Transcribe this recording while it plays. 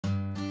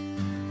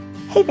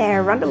Hey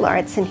there, Rhonda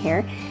Lauritsen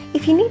here.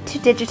 If you need to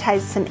digitize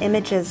some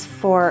images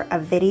for a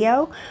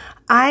video,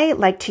 I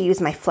like to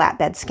use my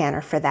flatbed scanner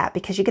for that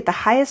because you get the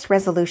highest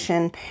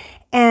resolution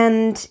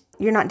and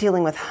you're not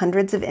dealing with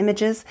hundreds of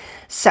images.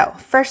 So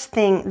first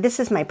thing, this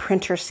is my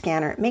printer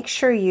scanner. Make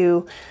sure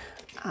you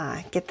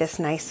get this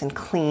nice and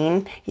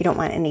clean. You don't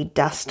want any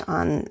dust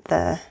on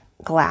the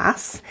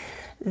glass.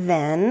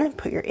 Then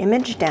put your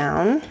image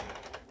down,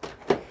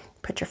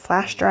 put your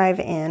flash drive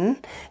in.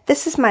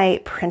 This is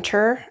my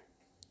printer,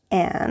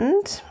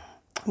 and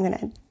I'm going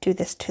to do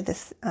this to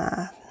this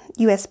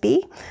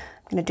USB.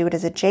 I'm going to do it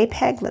as a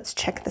JPEG. Let's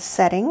check the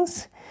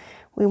settings.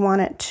 We want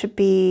it to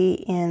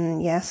be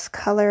in, yes,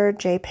 color,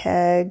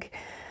 JPEG.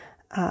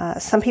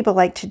 Some people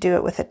like to do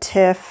it with a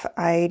TIFF.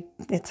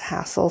 It's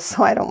hassle,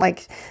 so I don't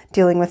like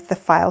dealing with the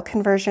file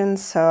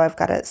conversions. So I've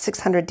got a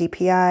 600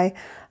 DPI.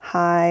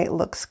 High,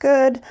 looks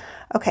good.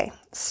 Okay,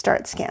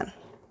 start scan.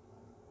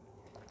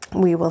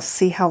 We will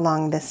see how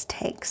long this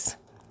takes.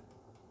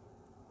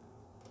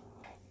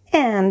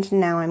 And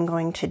now I'm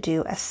going to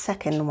do a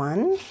second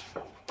one.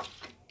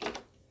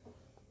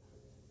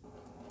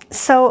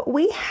 So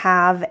we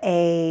have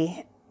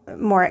a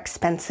more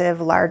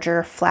expensive,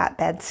 larger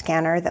flatbed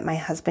scanner that my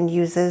husband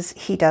uses.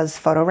 He does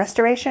photo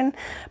restoration,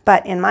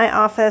 but in my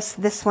office,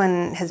 this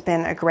one has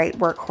been a great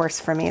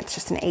workhorse for me. It's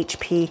just an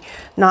HP,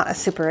 not a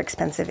super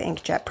expensive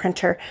inkjet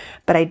printer,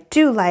 but I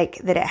do like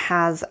that it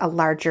has a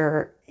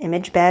larger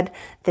image bed.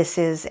 This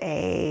is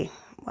a,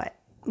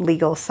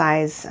 legal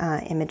size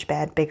image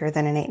bed, bigger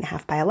than an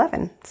 8.5 by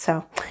 11.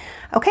 So,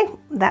 okay,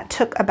 that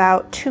took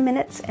about 2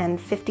 minutes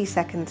and 50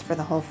 seconds for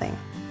the whole thing.